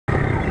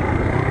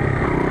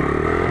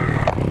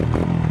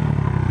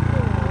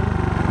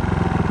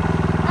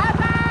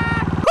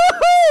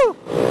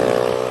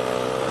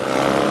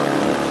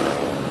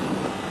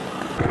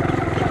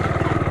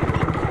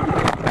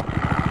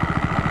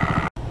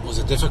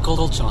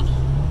difficult, Shawn?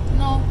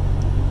 No.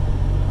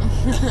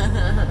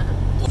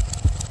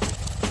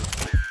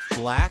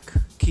 Black,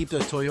 keep the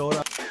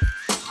Toyota.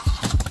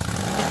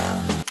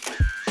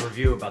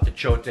 Review about the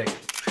Chotek.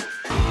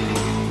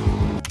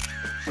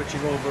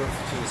 Switching over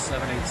to the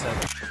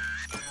 787.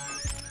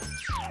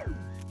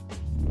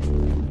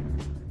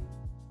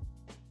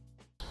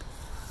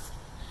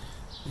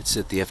 It's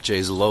at the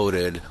FJ's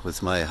loaded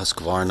with my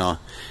Husqvarna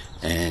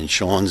and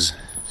Shawn's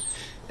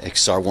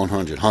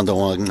XR100, Honda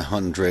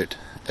 100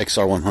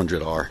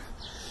 XR100R.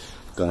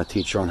 Gonna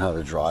teach Shawn how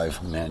to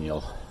drive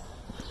manual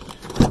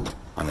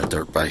on a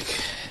dirt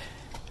bike.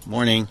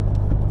 Morning.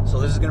 So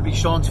this is gonna be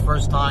Shawn's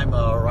first time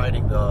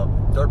riding the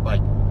dirt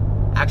bike.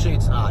 Actually,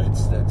 it's not.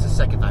 It's the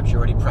second time. She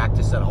already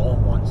practiced at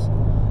home once.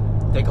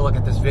 Take a look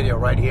at this video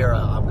right here.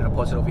 I'm gonna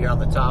post it over here on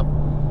the top.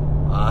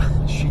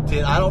 She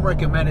did. I don't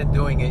recommend it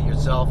doing it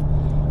yourself.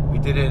 We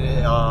did it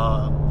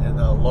in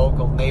the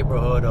local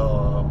neighborhood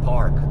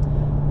park.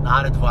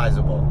 Not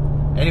advisable.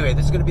 Anyway,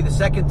 this is going to be the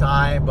second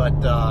time,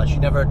 but she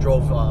never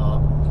drove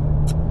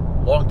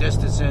long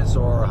distances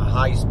or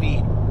high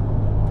speed.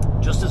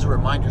 Just as a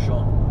reminder,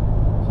 Shawn,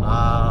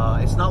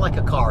 it's not like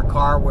a car.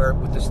 Car where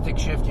with the stick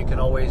shift you can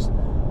always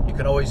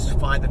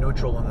find the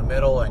neutral in the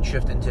middle and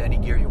shift into any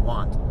gear you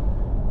want.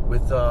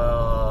 With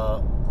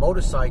a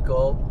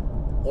motorcycle,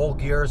 all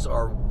gears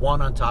are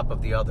one on top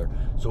of the other.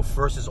 So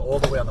first is all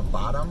the way on the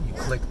bottom. You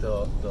click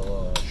the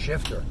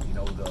shifter, you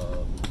know,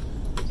 the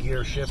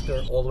gear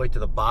shifter all the way to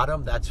the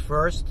bottom. That's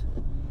first.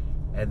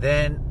 And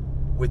then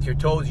with your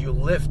toes, you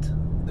lift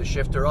the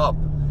shifter up.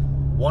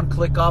 One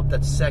click up,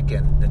 that's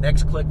second. The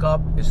next click up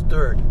is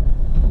third.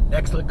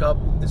 Next click up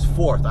is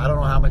fourth. I don't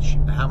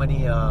know how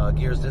many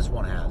gears this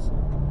one has.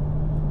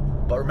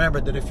 But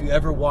remember that if you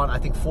ever want, I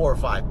think 4 or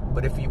 5,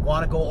 but if you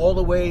want to go all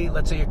the way,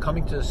 let's say you're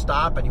coming to a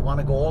stop and you want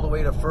to go all the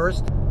way to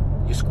first,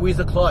 you squeeze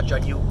the clutch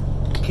and you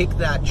kick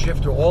that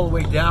shifter all the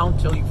way down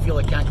till you feel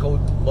it can't go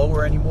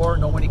lower anymore,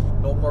 no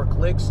more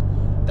clicks.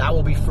 That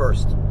will be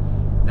first.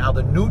 Now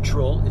the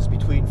neutral is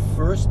between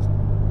first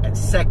and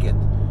second.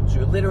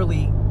 So you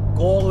literally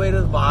go all the way to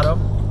the bottom,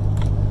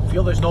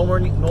 feel there's no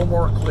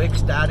more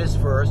clicks, that is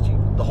first.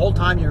 The whole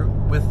time you're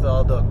with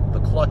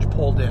the clutch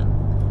pulled in,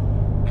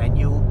 and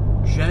you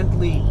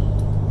gently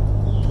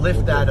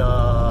lift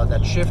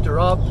that shifter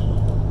up,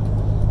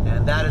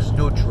 and that is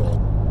neutral.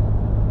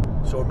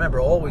 So remember,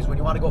 always when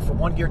you want to go from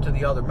one gear to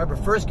the other, remember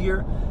first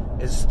gear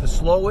is the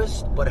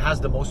slowest but it has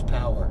the most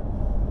power.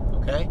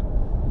 Okay?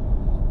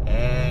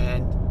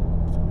 And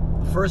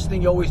the first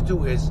thing you always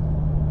do is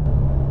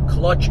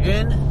clutch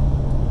in,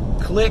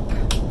 click,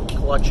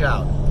 clutch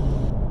out.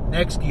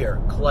 Next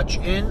gear, clutch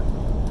in,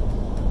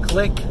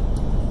 click,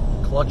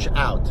 clutch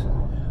out.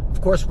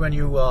 Of course, when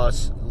you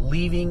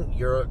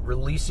you're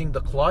releasing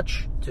the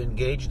clutch to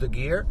engage the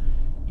gear,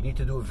 you need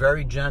to do it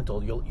very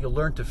gentle. You'll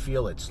learn to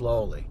feel it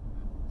slowly.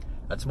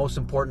 That's most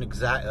important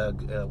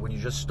when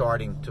you're just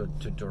starting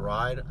to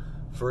ride.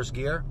 First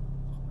gear,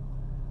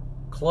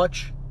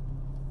 clutch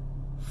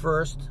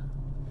first,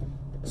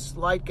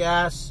 slight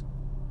gas,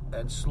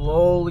 and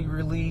slowly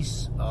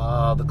release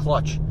the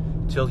clutch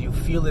till you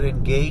feel it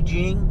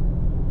engaging.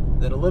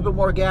 Then a little bit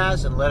more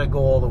gas and let it go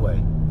all the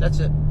way. That's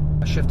it.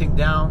 Shifting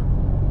down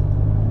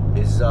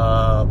is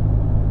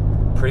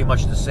pretty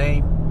much the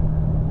same.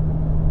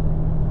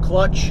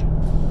 Clutch,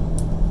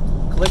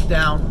 click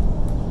down,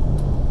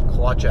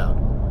 clutch out.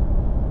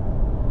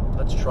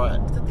 Let's try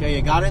it. Okay,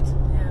 you got it?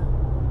 Yeah.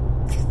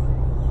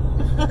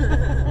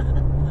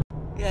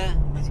 Yeah,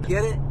 did you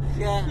get it?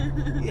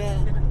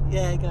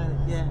 Yeah, I got it,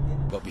 yeah.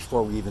 But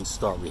before we even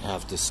start, we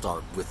have to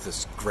start with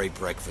this great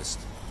breakfast.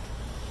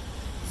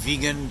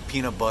 Vegan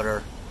peanut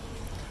butter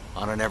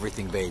on an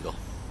everything bagel.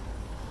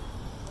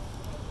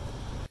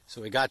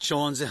 So we got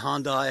Shawn's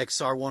Honda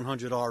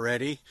XR100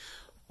 already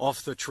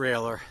off the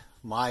trailer.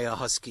 My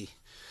Husky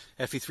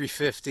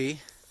FE350.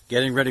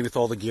 Getting ready with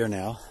all the gear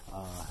now.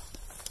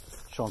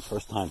 Shawn's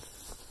first time.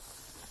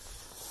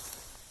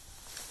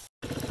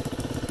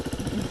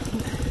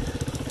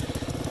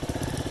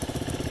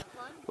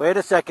 Wait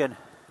a second.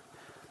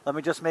 Let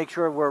me just make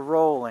sure we're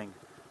rolling.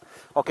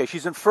 Okay,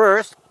 she's in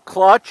first.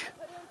 Clutch.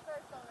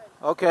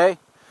 Okay,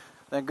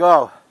 then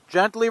go.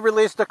 Gently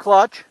release the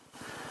clutch.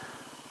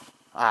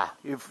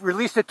 You've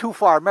released it too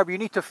far. Remember, you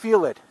need to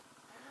feel it.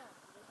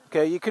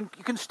 Okay, you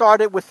can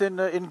start it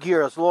in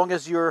gear as long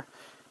as you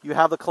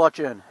have the clutch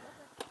in.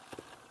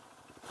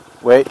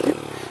 Wait,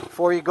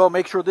 before you go,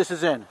 make sure this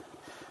is in.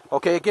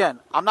 Okay, again,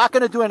 I'm not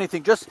going to do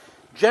anything. Just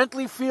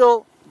gently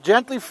feel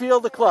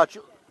the clutch.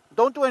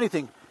 Don't do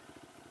anything.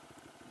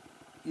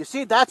 You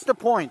see, that's the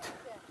point.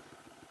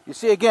 You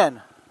see,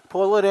 again,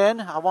 pull it in.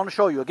 I want to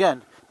show you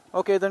again.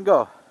 Okay, then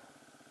go.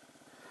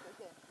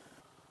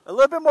 A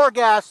little bit more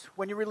gas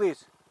when you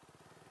release.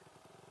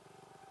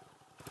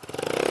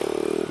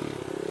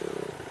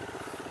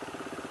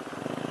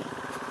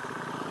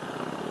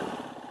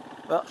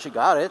 Well, she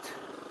got it.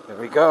 There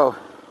we go.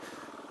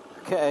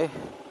 Okay.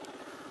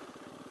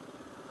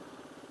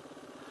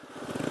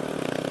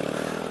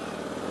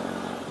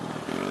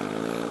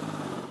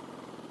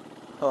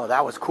 Oh,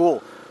 that was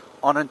cool.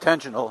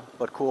 Unintentional,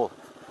 but cool.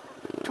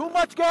 Too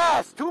much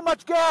gas! Too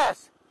much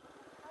gas!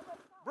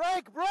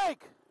 Brake!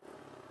 Brake!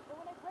 But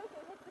when I brake,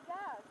 it hits the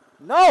gas.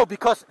 No,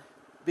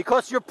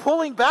 because you're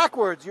pulling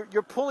backwards.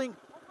 You're pulling.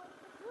 That's what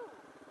it's to do.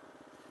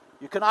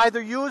 You can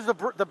either use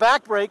the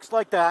back brakes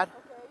like that,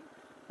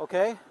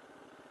 Okay. okay?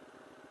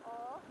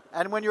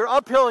 And when you're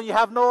uphill and you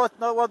have no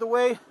other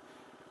way,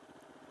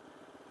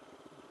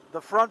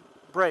 the front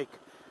brake,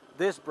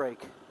 this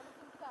brake,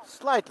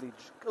 slightly,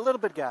 a little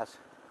bit gas.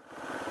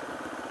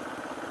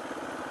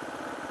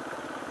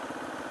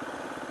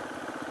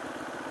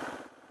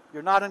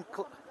 You're not in,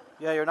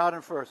 yeah, you're not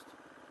in first.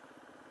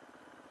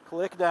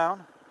 Click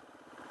down.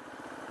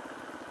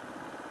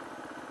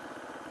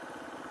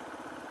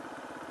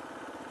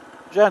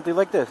 Gently,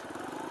 like this.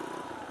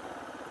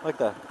 Like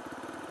that.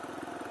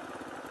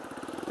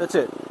 That's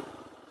it.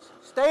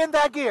 Stay in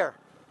that gear.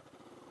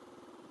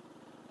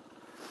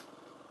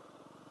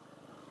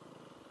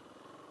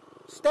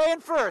 Stay in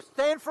first.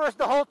 Stay in first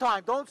the whole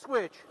time. Don't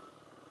switch.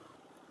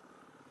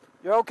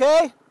 You're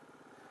okay?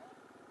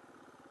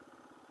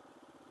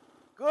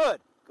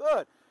 Good,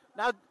 good.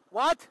 Now,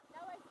 what?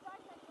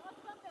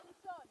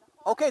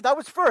 Okay, that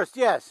was first,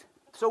 yes.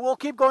 So we'll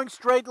keep going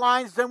straight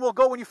lines, then we'll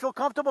go, when you feel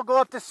comfortable, go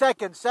up to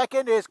second.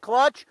 Second is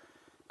clutch,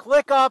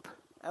 click up,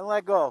 and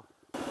let go.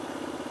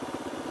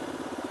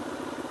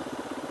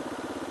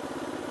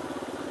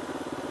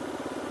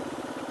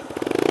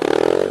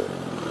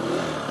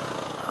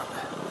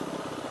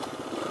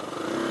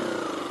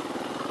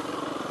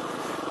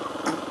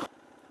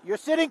 You're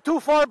sitting too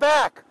far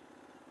back.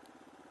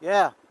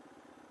 Yeah.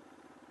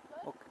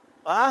 Okay.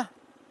 Huh?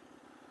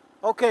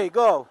 Okay,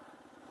 go.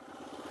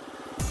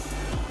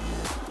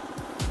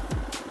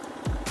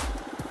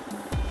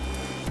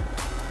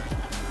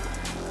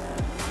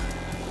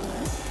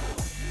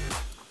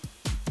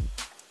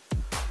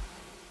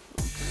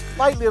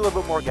 Slightly a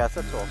little bit more gas,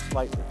 that's all,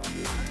 slightly.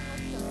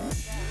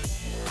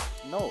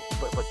 No,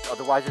 but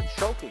otherwise it's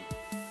choking.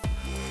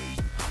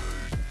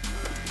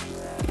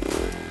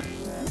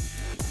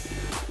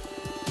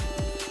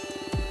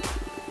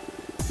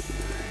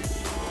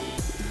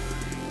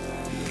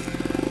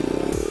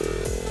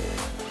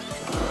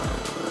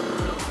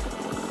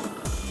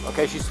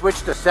 Okay, she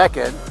switched to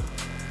second.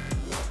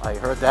 I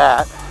heard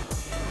that.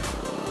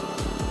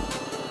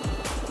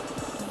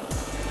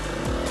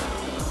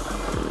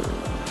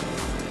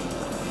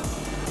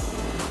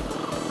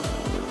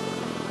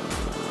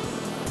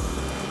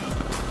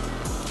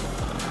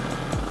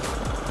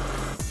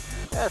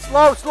 Yeah,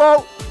 slow,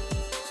 slow.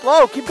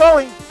 Slow, keep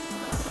going.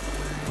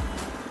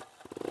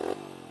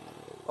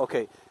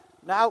 Okay,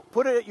 now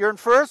put it, you're in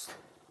first.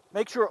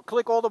 Make sure,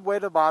 click all the way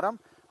to the bottom.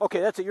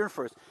 Okay, that's it, you're in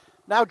first.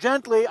 Now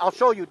gently, I'll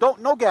show you.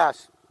 No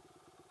gas.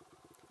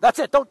 That's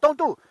it. Don't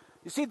do.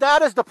 You see,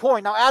 that is the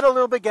point. Now add a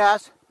little bit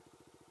gas.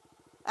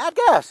 Add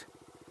gas.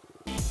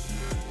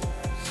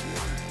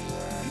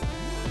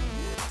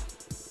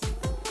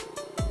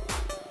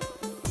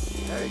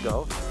 There you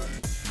go.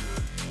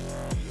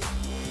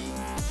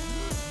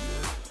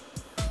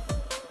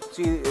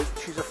 See,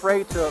 she's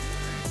afraid to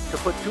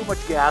put too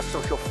much gas,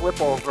 so she'll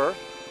flip over,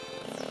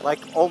 like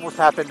almost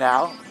happened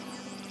now.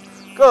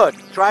 Good.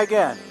 Try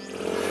again.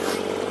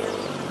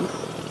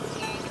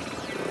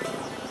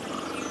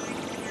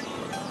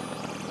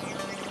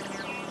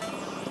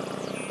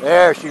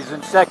 There, she's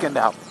in second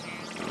now.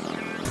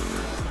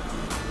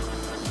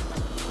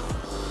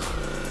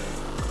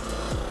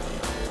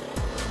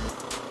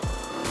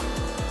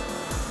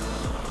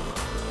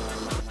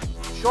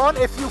 Shawn,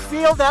 if you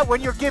feel that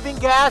when you're giving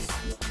gas,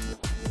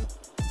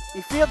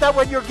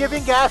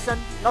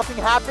 and nothing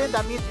happened,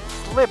 that means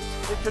you slipped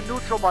into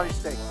neutral by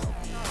mistake.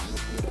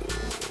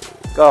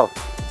 Go.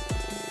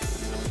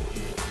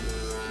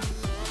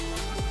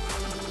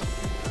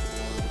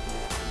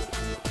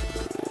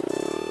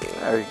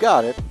 There, you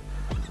got it.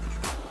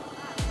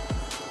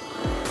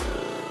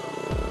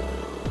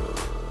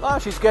 Oh,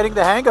 she's getting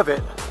the hang of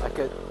it. I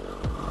could.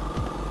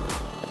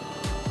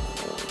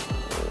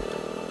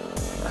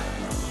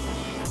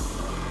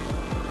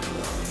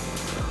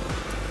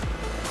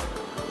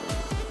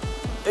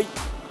 Hey.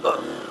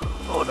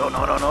 Oh,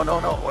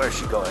 no. Where's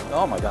she going?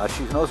 Oh my God,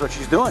 she knows what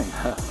she's doing.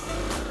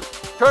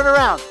 Turn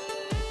around.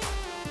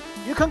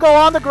 You can go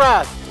on the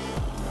grass.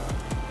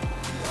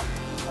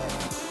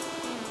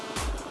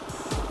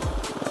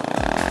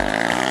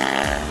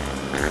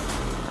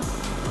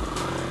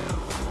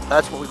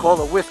 That's what we call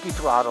the whiskey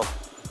throttle.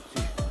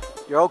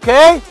 You're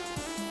okay?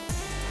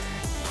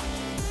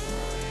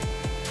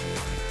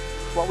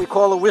 What we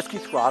call a whiskey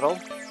throttle.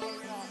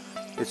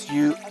 It's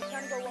you,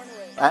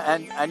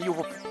 and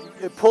you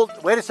pulled.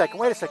 Wait a second.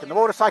 The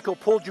motorcycle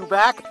pulled you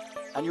back,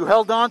 and you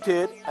held on to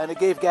it, and it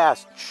gave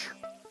gas.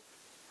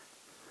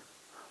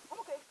 I'm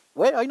okay.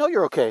 Wait, I know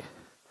you're okay.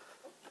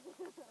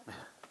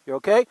 You're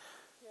okay?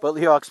 But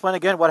here, I'll explain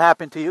again what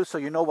happened to you, so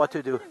you know what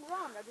to do.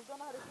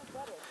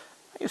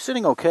 You're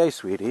sitting okay,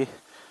 sweetie.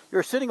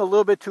 You're sitting a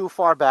little bit too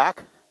far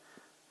back.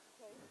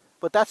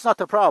 But that's not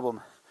the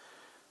problem.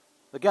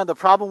 Again, the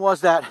problem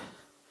was that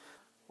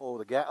Oh,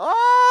 the gas.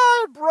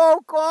 Oh, it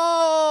broke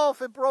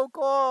off. It broke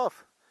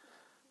off.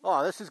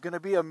 Oh, this is going to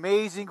be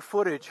amazing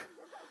footage.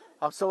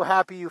 I'm so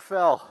happy you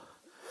fell.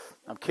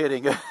 I'm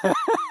kidding.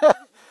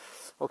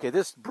 Okay,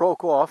 this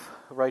broke off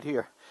right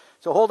here.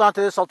 So hold on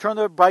to this. I'll turn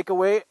the bike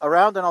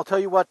around and I'll tell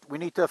you what we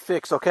need to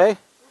fix, okay?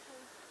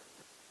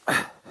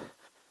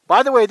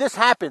 By the way, this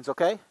happens,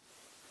 okay?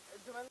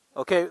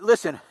 Okay,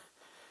 listen.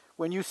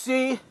 When you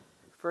see,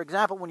 for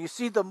example, when you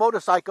see the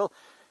motorcycle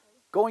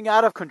going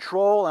out of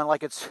control and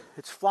like it's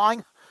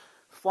flying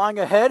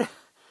ahead,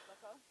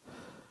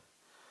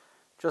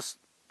 just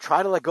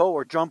try to let go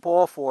or jump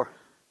off or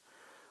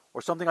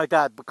something like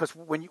that, because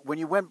when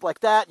you went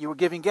like that, you were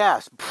giving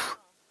gas.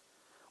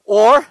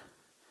 Or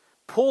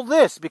pull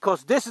this,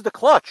 because this is the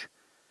clutch.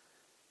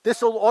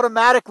 This will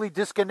automatically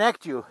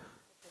disconnect you.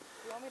 Do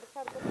you want me to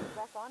try to put this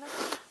back on it?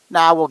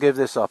 Nah, we'll give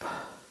this up.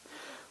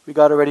 We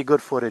got already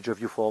good footage of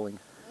you falling.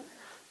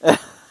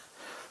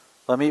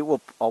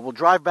 We'll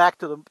drive back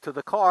to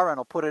the car and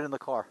I'll put it in the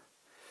car.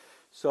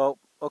 So,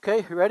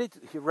 okay, you ready?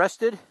 You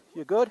rested?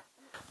 You good?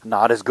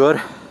 Not as good.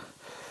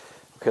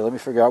 Okay, let me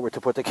figure out where to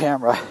put the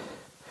camera.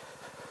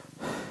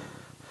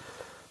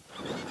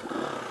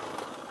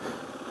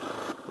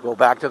 Go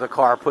back to the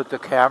car, put the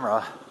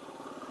camera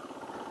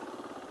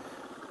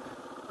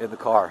in the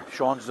car.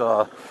 Shawn's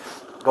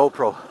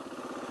GoPro.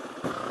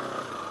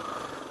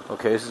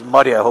 Okay, this is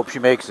muddy. I hope she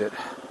makes it.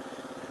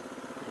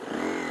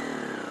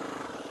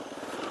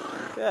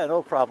 Yeah,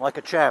 no problem. Like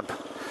a champ.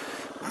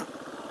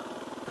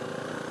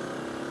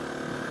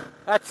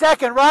 That's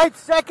second, right?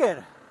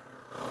 Second.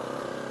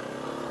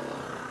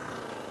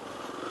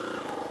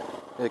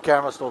 The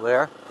camera's still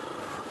there.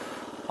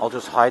 I'll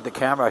just hide the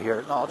camera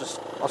here. No,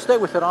 I'll stay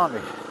with it on me.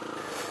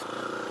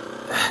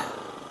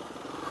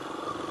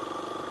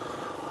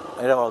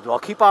 I'll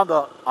keep on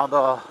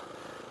the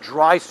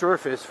dry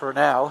surface for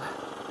now.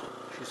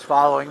 She's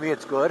following me.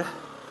 It's good.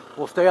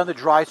 We'll stay on the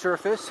dry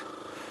surface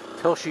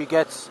till she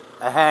gets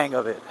a hang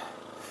of it.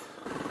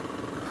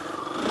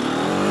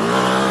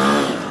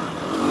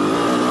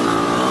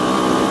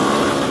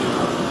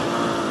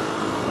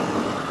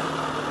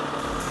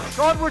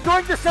 Shawn, we're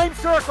doing the same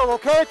circle,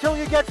 okay? Until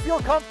you feel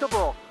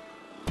comfortable.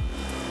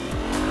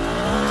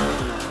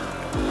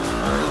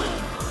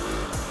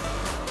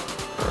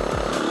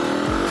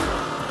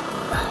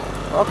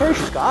 Okay,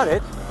 she's got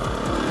it.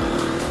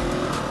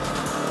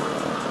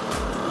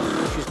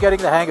 She's getting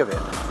the hang of it.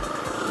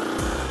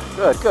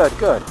 Good, good,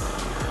 good.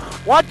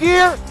 What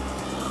gear?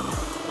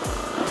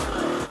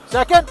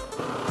 Second?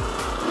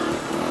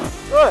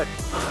 Good.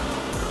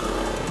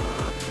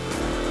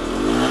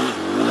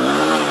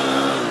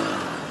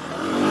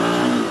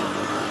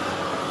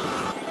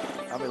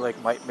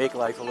 Might make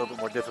life a little bit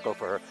more difficult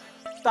for her.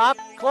 Stop,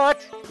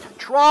 clutch.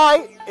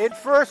 Try in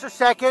first or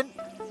second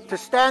to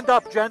stand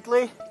up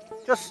gently.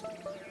 Just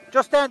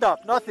stand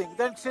up, nothing.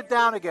 Then sit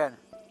down again.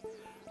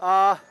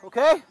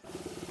 Okay?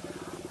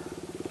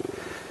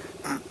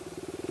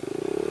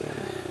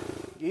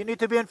 You need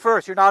to be in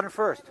first. You're not in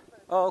first.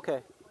 Oh,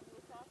 okay.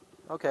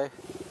 Okay.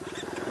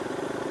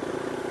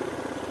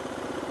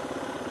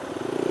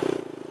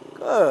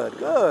 Good,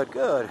 good,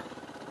 good.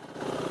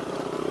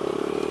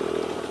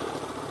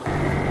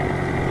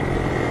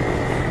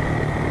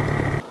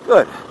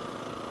 Good.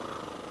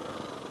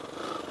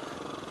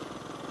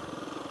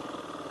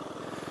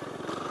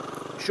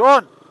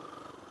 Shawn,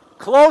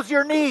 close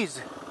your knees.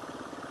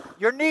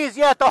 Your knees,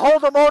 yeah, to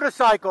hold the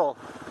motorcycle.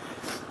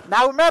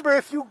 Now remember,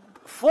 if you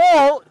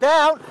fall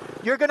down,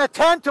 you're going to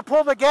tend to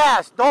pull the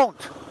gas. Don't.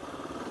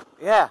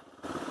 Yeah.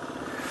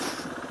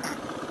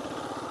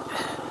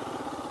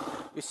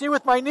 You see,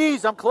 with my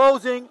knees, I'm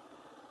closing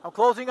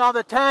on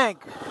the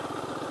tank.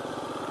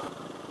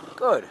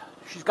 Good.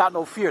 She's got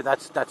no fear.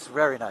 That's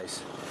very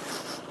nice.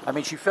 I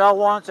mean, she fell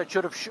once. I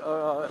should have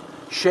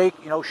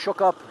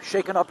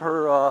shaken up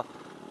her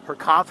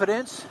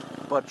confidence,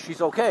 but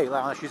she's okay.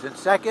 Now she's in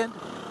second.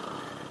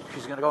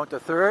 She's going to go into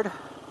third.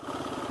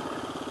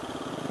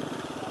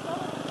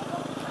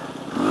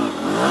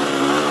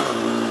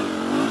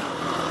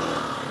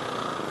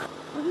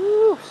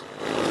 Woo.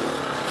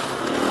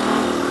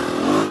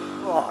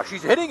 Oh,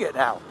 she's hitting it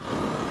now.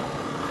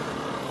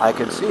 I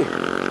can see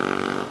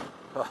her.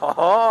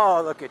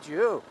 Oh, look at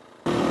you.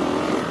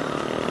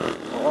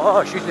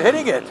 Oh, she's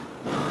hitting it.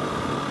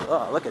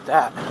 Oh, look at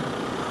that.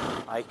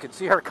 I can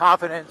see her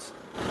confidence.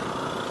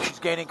 She's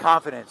gaining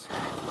confidence.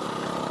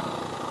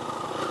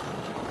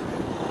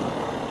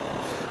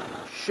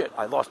 Shit,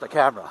 I lost the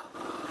camera.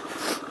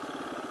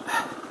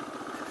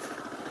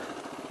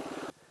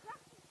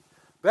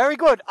 Very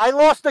good. I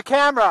lost the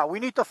camera. We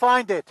need to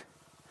find it.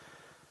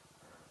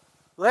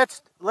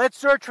 Let's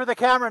search for the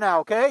camera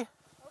now, okay?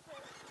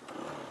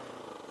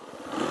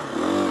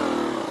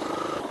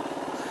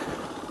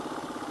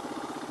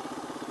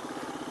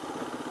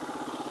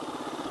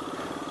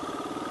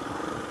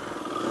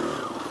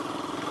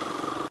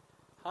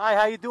 Hi,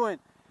 how you doing?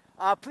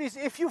 Please,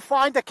 if you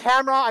find the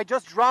camera, I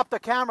just dropped the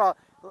camera,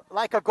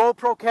 like a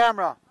GoPro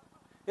camera.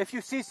 If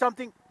you see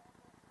something,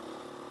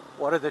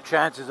 what are the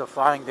chances of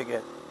finding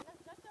it?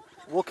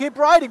 We'll keep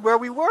riding where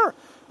we were.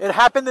 It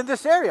happened in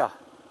this area.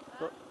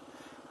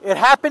 It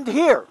happened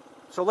here.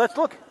 So let's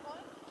look.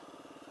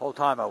 Whole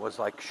time I was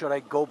like, should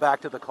I go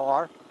back to the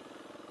car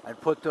and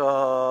put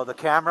the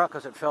camera,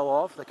 because it fell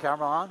off, the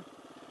camera on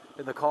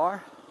in the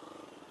car?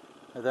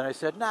 And then I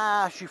said,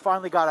 nah, she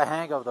finally got a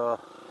hang of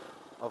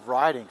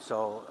riding,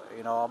 so,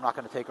 you know, I'm not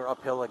going to take her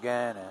uphill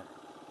again,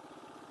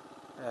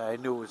 and I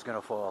knew it was going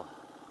to fall.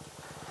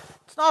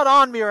 It's not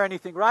on me or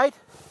anything, right?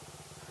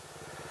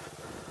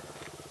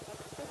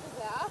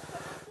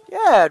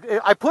 Yeah,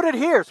 I put it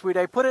here, sweetie.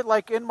 I put it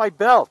like in my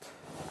belt.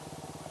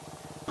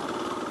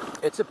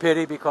 It's a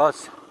pity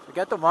because,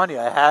 forget the money,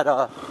 I had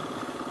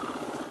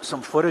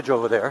some footage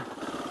over there.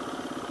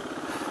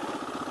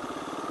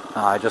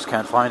 I just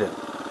can't find it.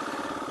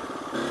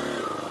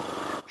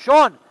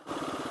 Shawn!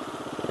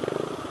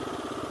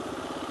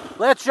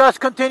 Let's just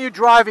continue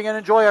driving and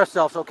enjoy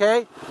ourselves,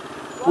 okay?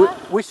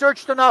 We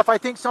searched enough. I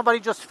think somebody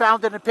just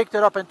found it and picked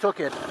it up and took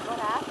it. What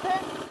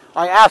happened?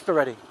 I asked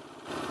already.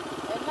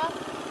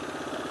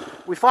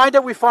 Enough? We find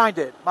it, we find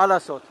it.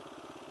 Malasot.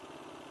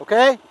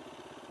 Okay?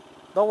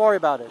 Don't worry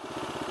about it.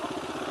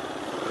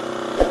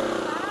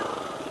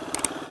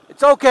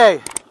 It's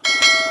okay.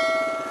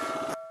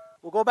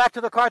 We'll go back to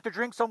the car to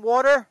drink some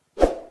water.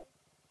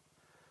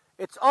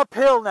 It's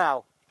uphill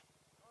now.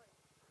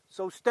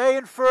 So stay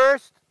in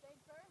first.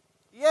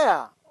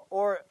 Yeah,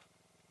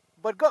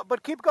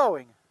 but keep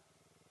going.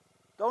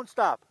 Don't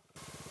stop.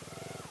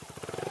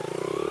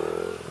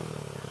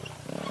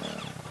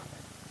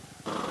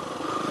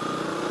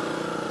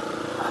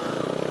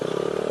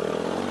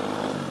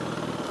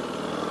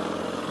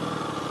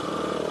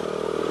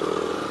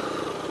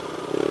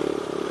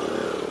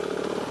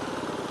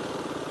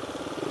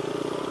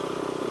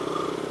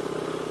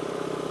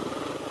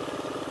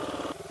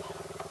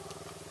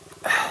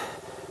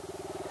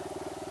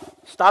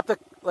 Stop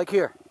like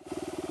here.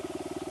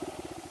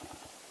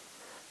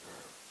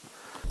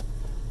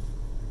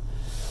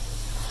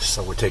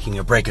 So we're taking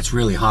a break. It's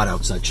really hot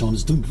outside. Shawn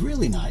is doing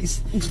really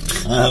nice.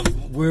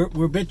 We're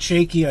a bit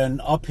shaky on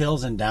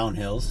uphills and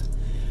downhills.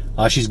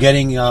 She's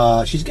getting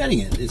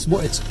it.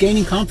 It's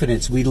gaining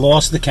confidence. We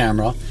lost the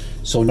camera,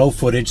 so no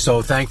footage.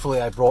 So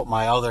thankfully, I brought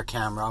my other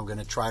camera. I'm going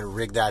to try to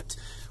rig that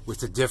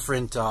with a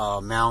different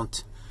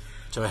mount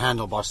to a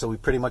handlebar. So we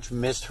pretty much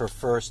missed her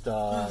first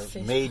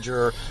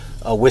major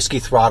whiskey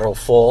throttle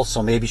fall.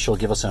 So maybe she'll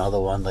give us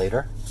another one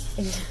later.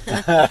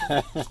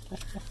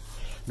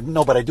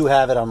 No, but I do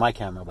have it on my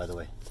camera, by the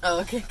way.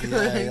 Oh, okay, good.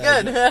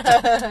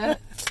 Yeah.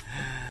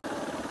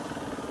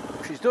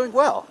 She's doing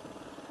well.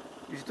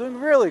 She's doing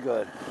really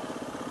good.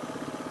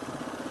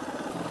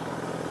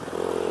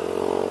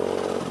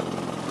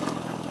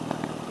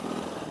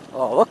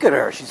 Oh, look at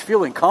her. She's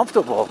feeling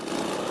comfortable.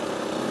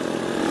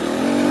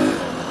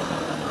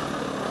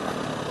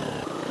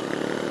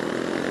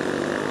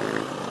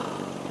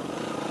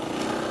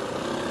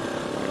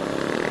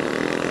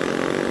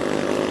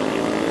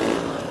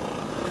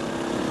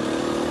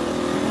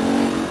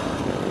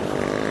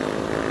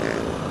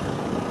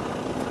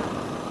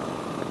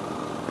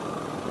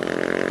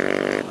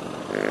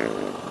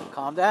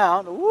 Calm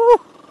down. Woo!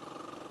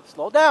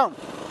 Slow down.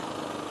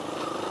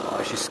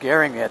 Oh, she's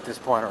scaring me at this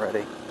point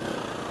already.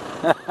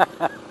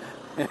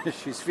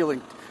 She's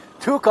feeling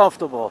too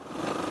comfortable.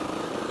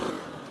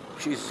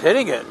 She's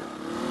hitting it.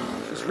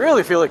 She's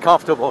really feeling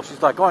comfortable.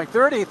 She's like going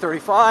 30,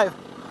 35.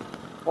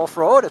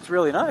 Off-road, it's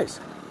really nice.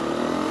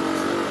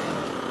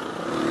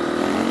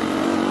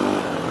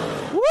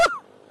 Woo!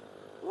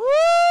 Woo!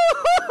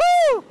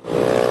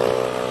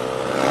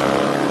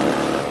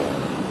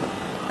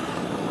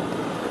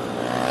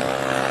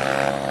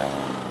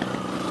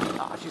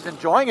 She's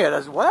enjoying it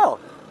as well.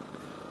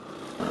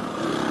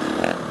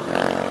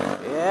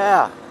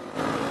 Yeah.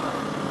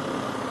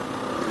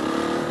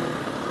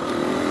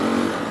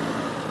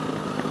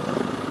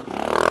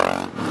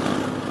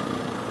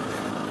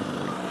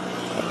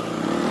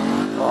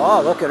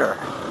 Oh, look at her.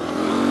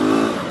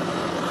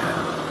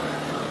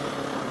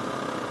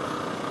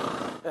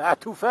 Ah,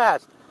 too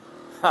fast.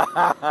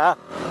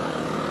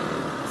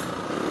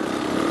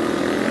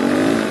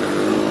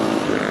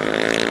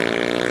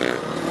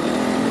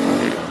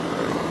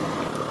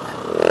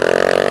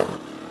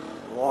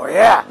 Oh,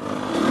 yeah.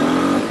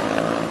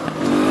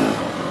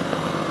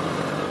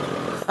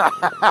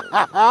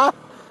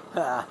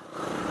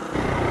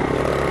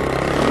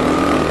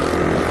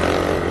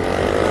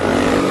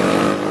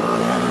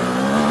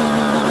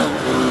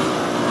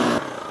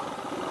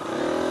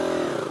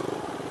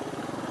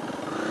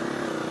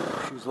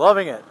 She's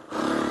loving it.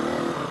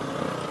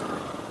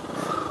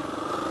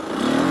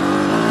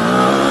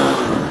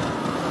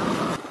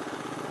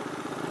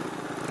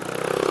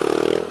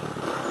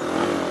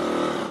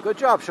 Good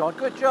job, Shawn.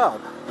 Good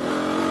job.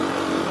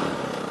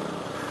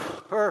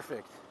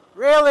 Perfect.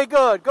 Really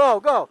good. Go,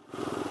 go.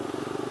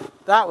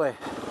 That way.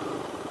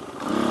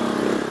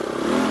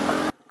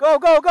 Go,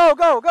 go, go,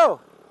 go,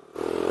 go.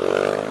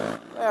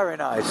 Very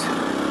nice.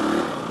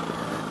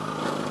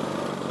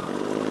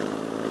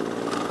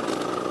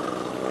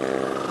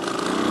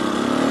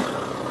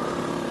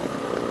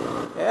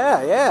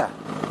 Yeah, yeah.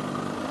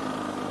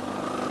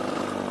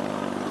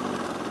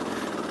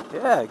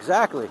 Yeah,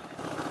 exactly.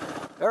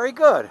 Very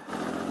good.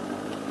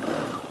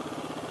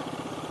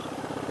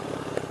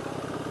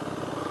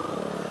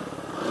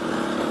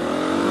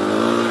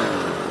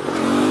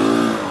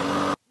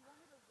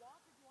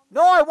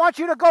 No, I want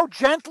you to go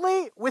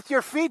gently with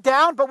your feet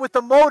down, but with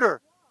the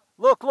motor.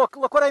 Look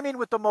what I mean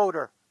with the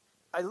motor.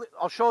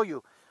 I'll show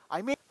you.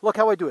 I mean, look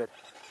how I do it.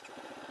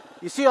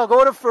 You see, I'll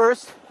go to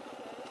first.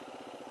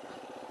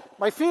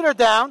 My feet are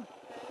down,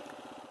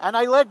 and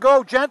I let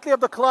go gently of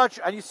the clutch,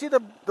 and you see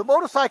the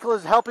motorcycle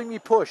is helping me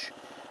push.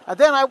 And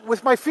then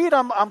with my feet,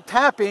 I'm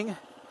tapping,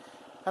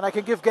 and I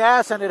can give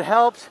gas, and it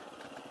helps.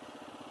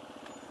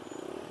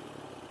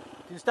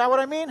 You understand what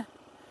I mean?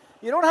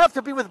 You don't have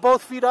to be with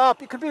both feet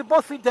up. You can be with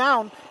both feet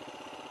down.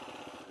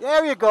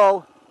 There you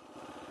go.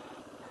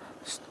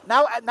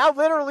 Now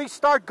literally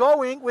start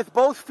going with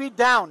both feet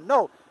down.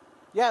 No.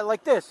 Yeah,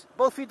 like this.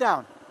 Both feet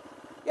down.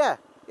 Yeah.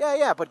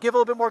 But give a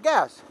little bit more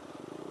gas.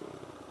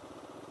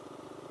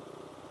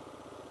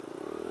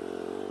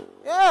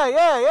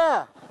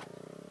 Yeah.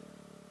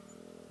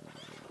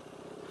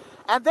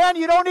 And then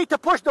you don't need to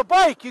push the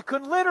bike. You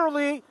can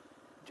literally,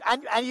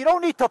 and you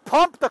don't need to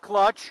pump the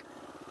clutch.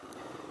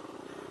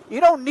 You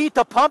don't need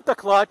to pump the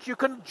clutch. You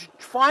can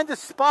find the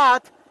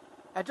spot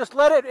and just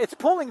let it. It's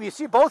pulling me.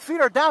 See, both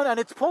feet are down and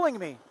it's pulling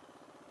me.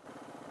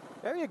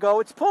 There you go.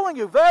 It's pulling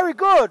you. Very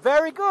good.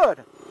 Very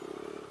good.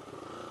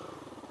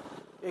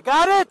 You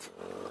got it?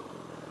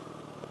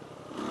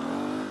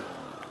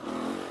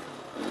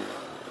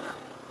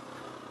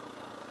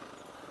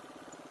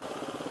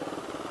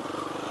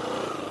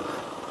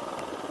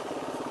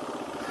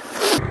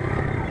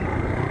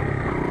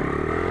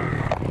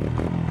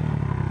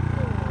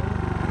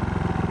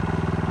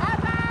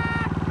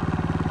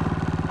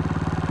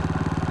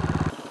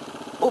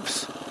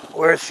 Oops,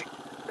 where is she?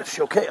 Is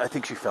she okay? I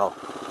think she fell.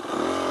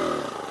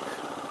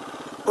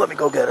 Let me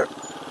go get her.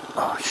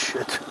 Oh,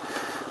 shit.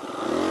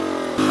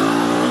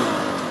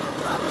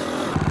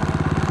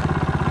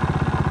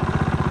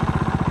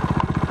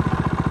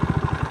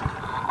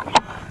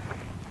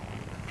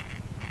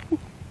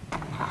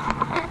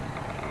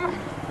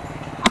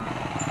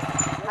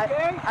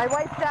 I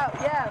wiped out,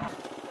 yeah.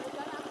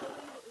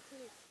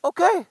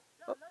 Okay.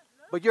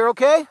 But you're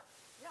okay?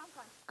 Yeah, I'm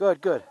fine.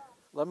 Good.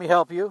 Let me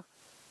help you.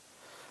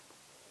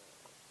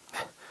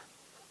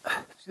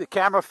 The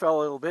camera fell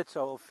a little bit,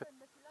 so...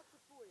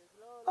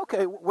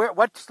 Okay,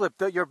 what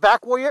slipped? Your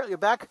back, warrior? Your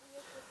back?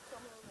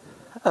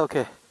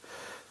 Okay.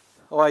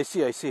 Oh, I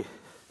see.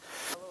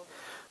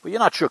 But you're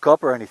not shook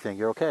up or anything.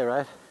 You're okay,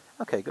 right?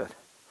 Okay, good.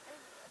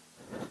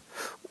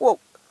 Whoa.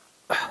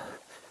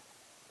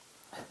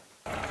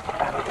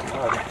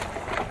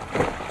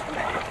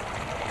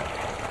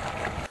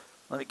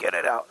 Let me get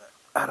it out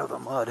of the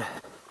mud.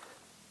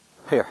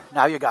 Here,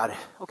 now you got it.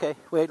 Okay,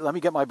 wait, let me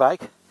get my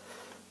bike.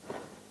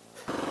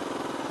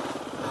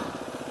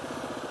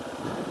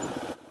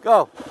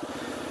 Go.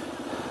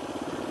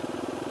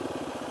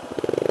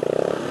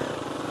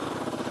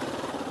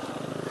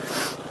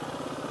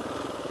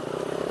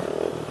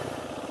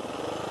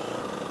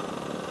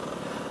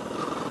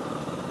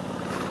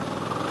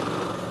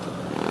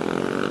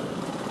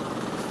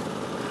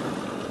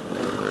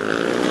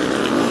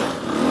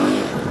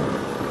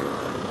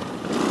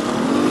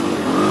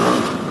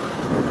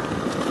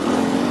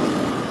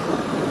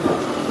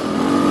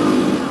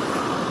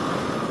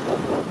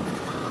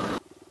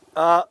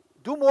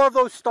 Do more of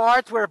those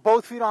starts where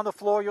both feet on the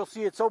floor. You'll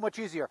see it's so much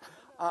easier.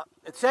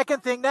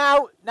 Second thing,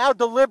 now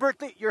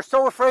deliberately, you're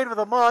so afraid of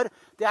the mud,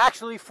 they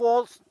actually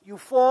fall. You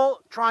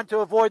fall trying to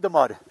avoid the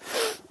mud.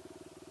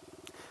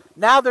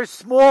 Now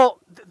there's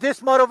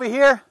this mud over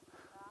here.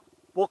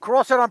 We'll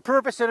cross it on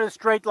purpose in a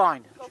straight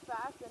line. Go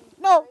fast and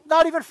No,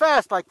 not even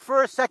fast, like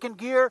first, second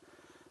gear,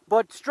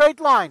 but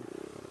straight line.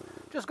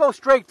 Just go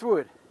straight through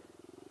it.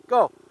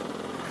 Go.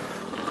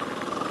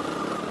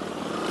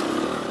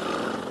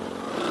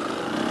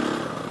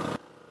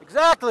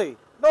 Exactly.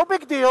 No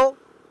big deal.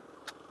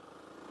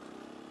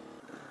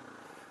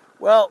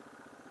 Well,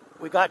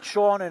 we got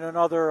Shawn in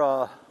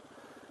another,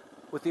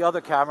 with the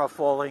other camera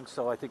falling,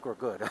 so I think we're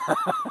good.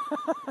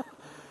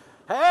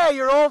 Hey,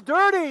 you're all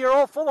dirty. You're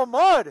all full of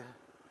mud.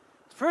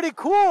 It's pretty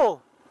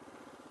cool.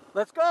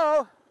 Let's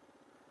go.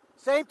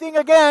 Same thing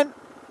again.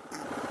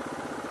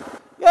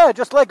 Yeah,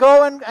 just let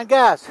go and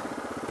gas.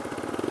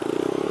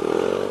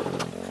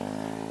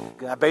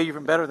 I bet you're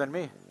even better than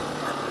me.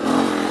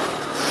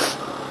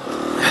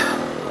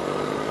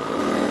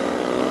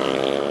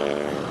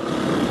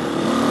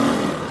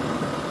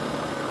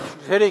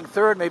 She's hitting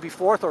third, maybe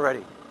fourth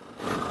already.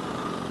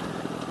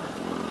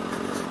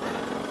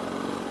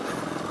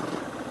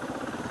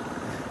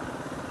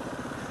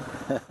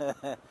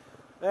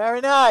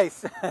 Very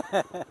nice.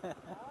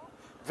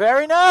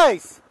 Very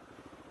nice.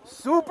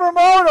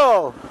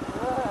 Supermoto.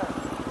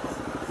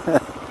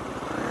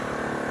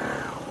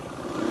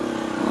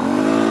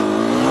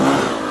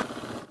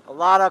 A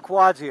lot of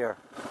quads here.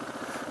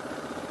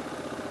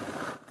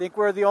 I think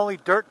we're the only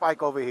dirt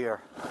bike over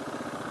here.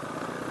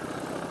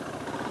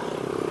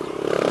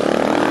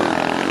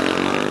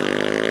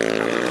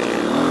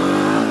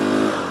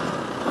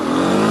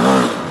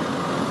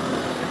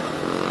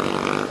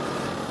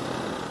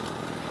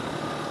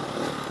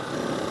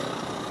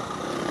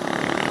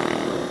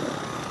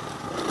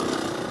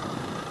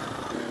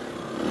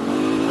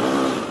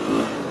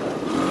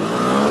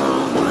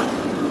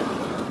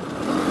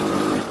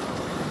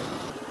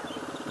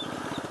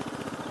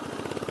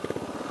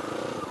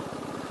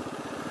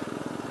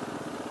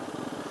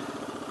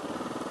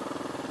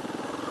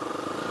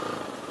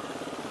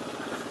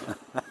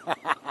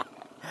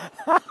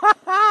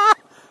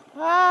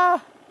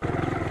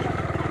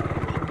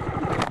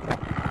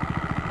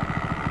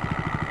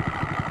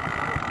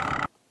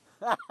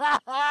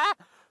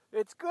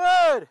 It's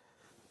good.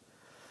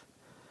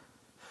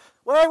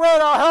 Wait,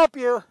 I'll help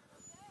you.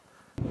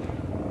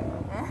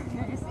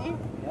 Did you see?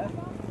 Yeah.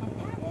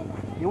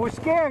 You were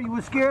scared. You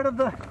were scared of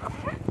the...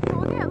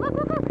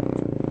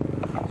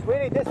 Look.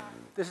 Sweetie,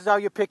 this is how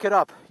you pick it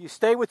up. You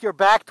stay with your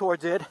back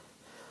towards it.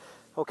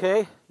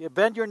 Okay? You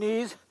bend your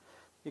knees.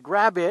 You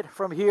grab it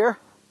from here.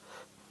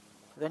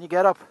 Then you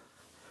get up.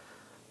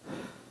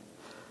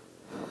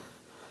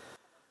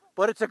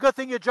 But it's a good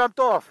thing you jumped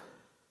off.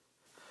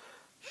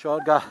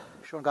 Shawn got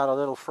a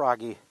little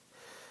froggy.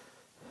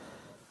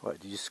 What,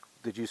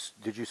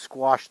 did you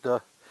squash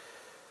the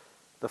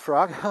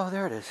frog? Oh,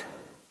 there it is.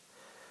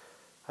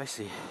 I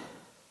see.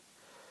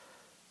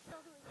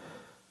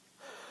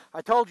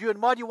 I told you in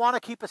mud you want to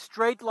keep a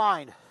straight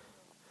line.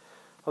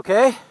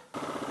 Okay?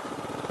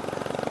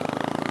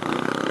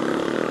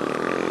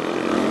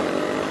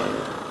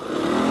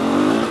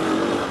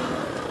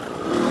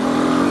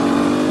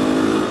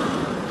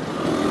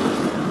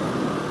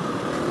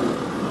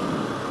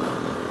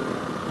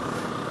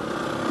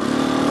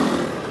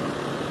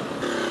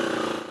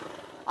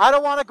 I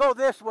don't want to go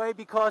this way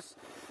because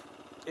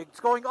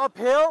it's going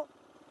uphill.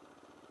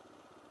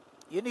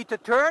 You need to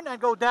turn and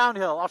go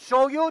downhill. I'll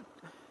show you.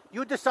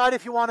 You decide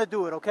if you want to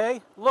do it,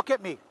 okay? Look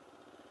at me.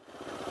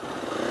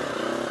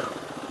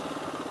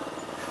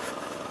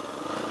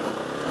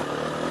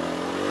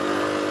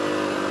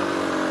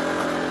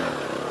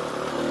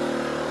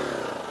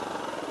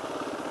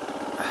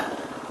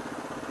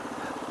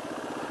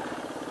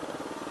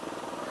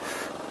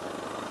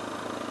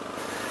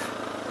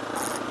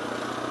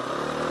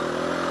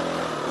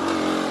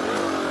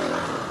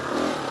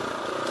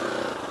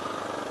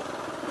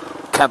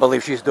 Can't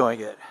believe she's doing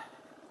it.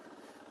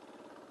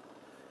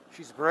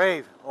 She's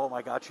brave. Oh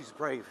my God, she's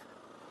brave.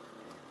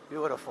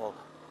 Beautiful.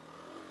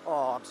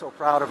 Oh, I'm so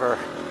proud of her.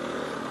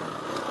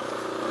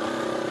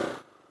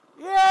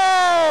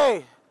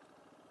 Yay!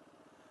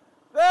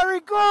 Very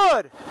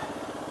good.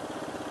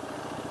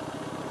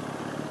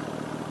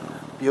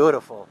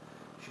 Beautiful.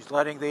 She's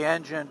letting the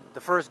engine, the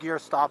first gear,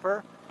 stop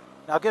her.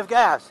 Now give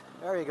gas.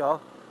 There you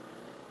go.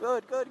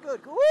 Good.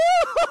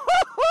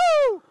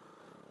 Woo-hoo-hoo-hoo!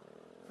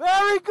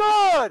 Very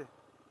good.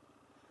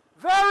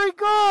 Very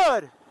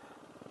good.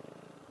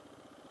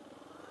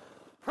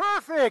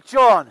 Perfect,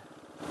 Shawn.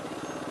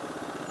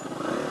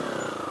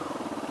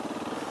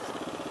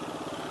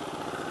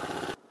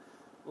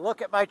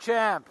 Look at my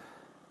champ.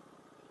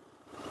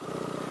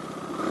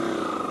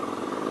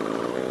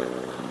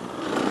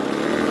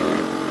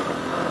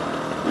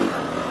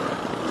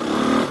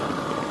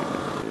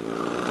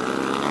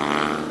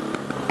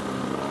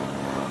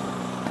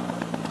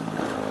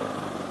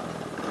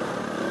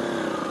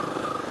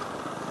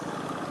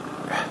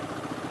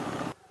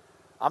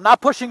 I'm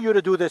not pushing you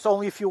to do this,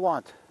 only if you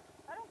want.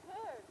 I don't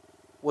care.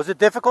 Was it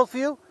difficult for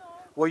you? No.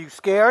 Were you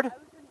scared? I was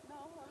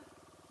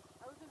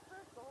in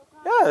first the whole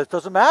time. Yeah, it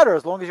doesn't matter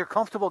as long as you're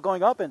comfortable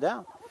going up and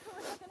down. What's the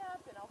worst that can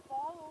happen? I'll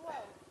fall away.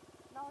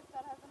 Not like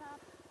that hasn't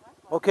happened. That's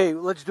fine. Okay,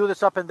 let's do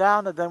this up and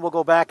down, and then we'll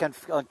go back and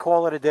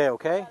call it a day,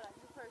 okay? You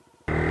first.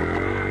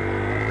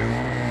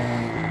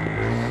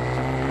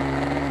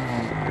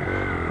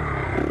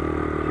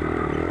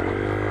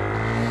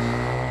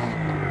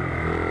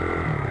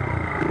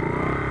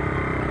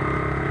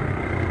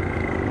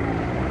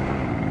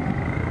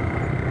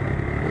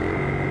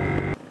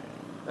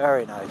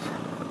 Very nice.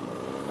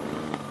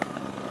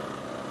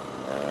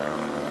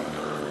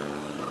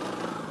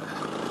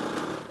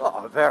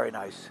 Oh, very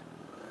nice.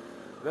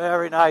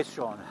 Very nice,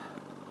 Shawn.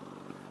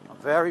 I'm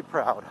very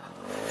proud.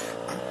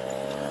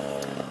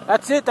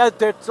 That's it.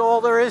 That's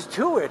all there is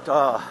to it.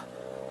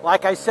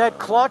 Like I said,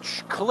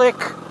 clutch, click,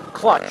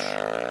 clutch.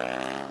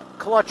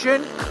 Clutch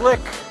in,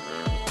 click,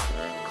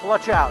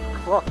 clutch out.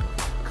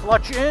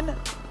 Clutch in,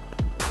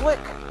 click,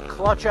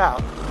 clutch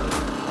out.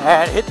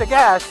 And hit the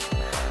gas.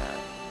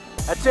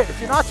 That's it. If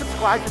you're not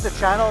subscribed to the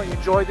channel and you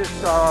enjoy this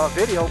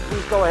video,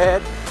 please go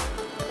ahead,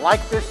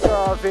 like this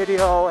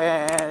video,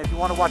 and if you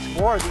want to watch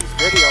more of these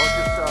videos,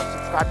 just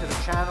subscribe to the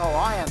channel.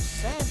 I am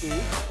Sandy.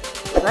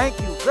 Thank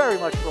you very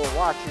much for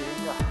watching.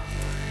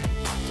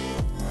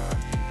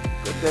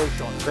 Good day,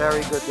 Shawn.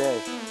 Very good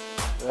day.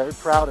 Very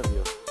proud of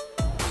you.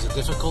 Was it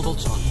difficult,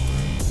 Shawn?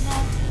 No.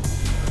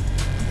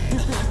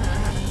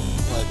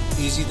 But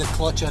easy the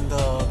clutch and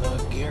the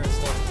gear and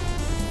stuff?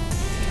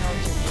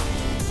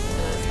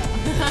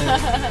 It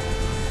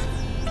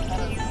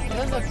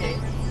was okay.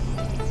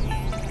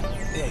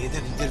 Yeah, you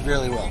did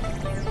really well.